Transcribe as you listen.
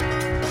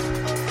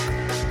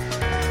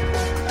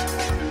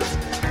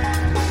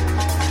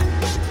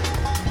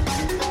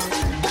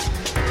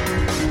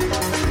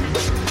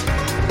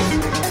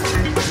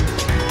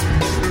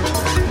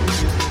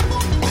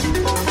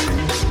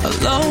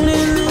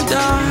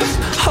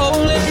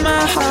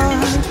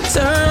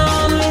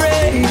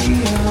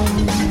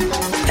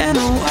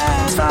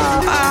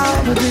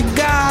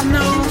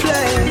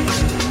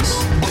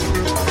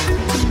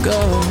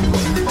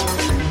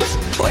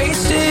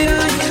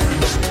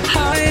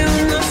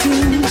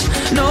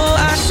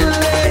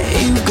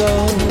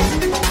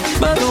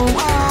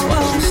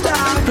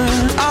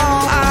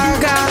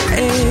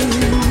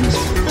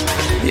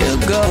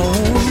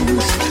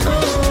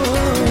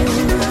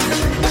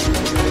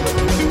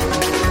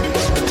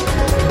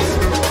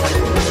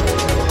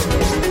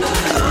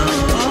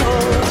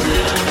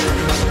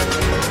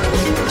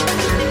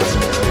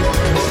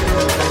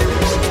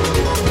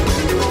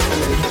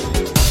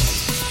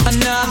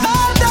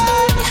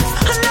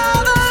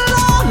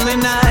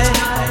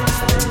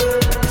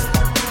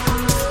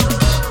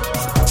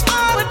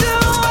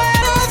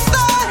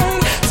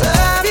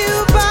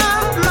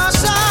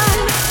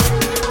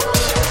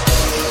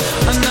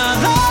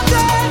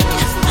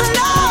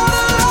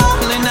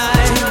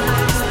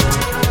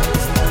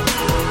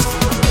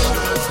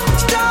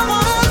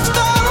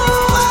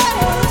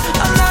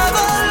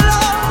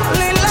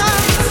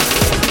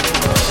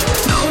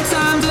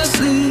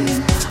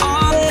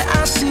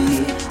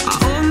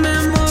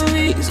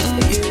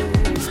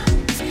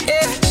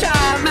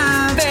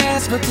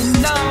but there's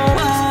no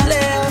one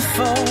left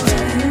for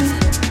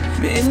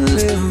me to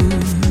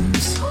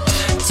lose.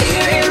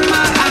 Tear in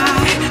my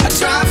eye, I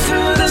drive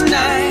through the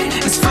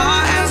night as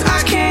far as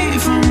I came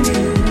from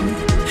you,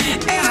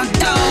 and I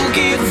don't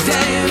give a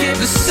damn if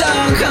the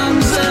sun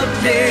comes up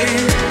there.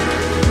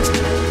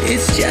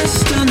 It's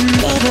just